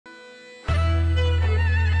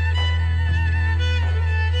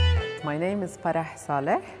name is Farah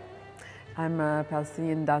Saleh. I'm a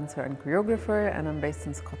Palestinian dancer and choreographer, and I'm based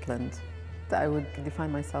in Scotland. I would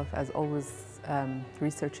define myself as always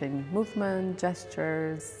researching movement,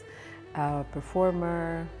 gestures,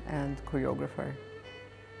 performer, and choreographer.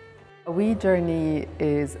 We Journey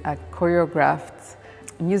is a choreographed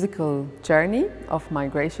musical journey of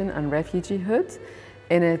migration and refugeehood.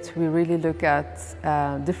 In it, we really look at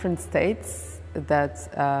different states that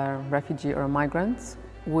a refugee or a migrant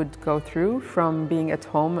would go through, from being at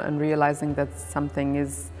home and realizing that something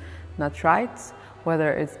is not right,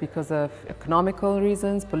 whether it's because of economical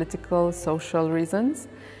reasons, political, social reasons,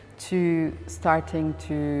 to starting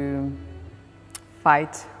to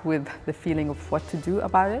fight with the feeling of what to do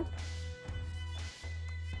about it.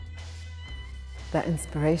 The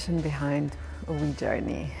inspiration behind We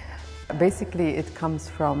Journey. Basically, it comes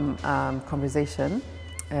from conversation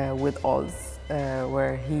with Oğuz,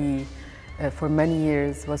 where he, for many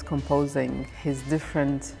years, was composing his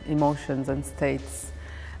different emotions and states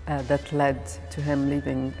that led to him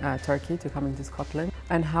leaving Turkey to coming to Scotland,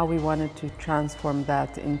 and how we wanted to transform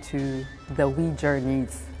that into the we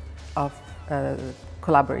journeys of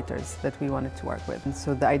collaborators that we wanted to work with. And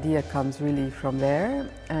so the idea comes really from there,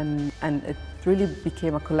 and it really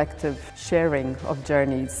became a collective sharing of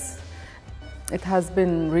journeys. It has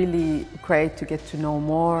been really great to get to know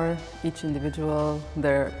more each individual,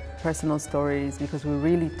 their personal stories, because we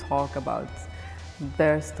really talk about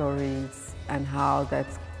their stories and how that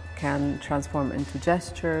can transform into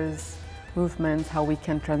gestures, movements, how we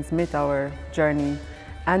can transmit our journey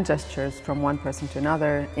and gestures from one person to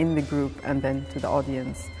another in the group and then to the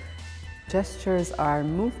audience. Gestures are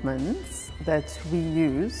movements that we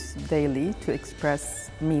use daily to express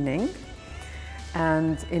meaning.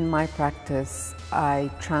 And in my practice,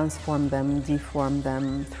 I transform them, deform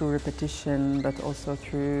them through repetition, but also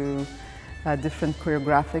through different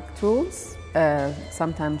choreographic tools,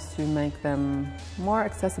 sometimes to make them more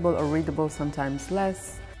accessible or readable, sometimes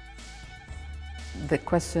less. The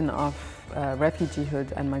question of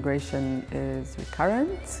refugeehood and migration is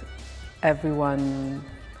recurrent. Everyone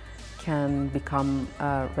can become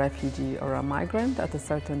a refugee or a migrant at a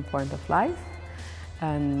certain point of life.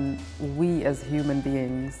 And we as human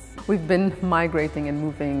beings, we've been migrating and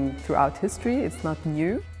moving throughout history. It's not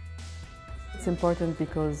new. It's important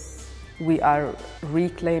because we are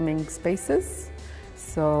reclaiming spaces.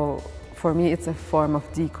 So for me, it's a form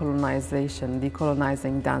of decolonization,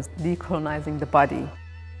 decolonizing dance, decolonizing the body.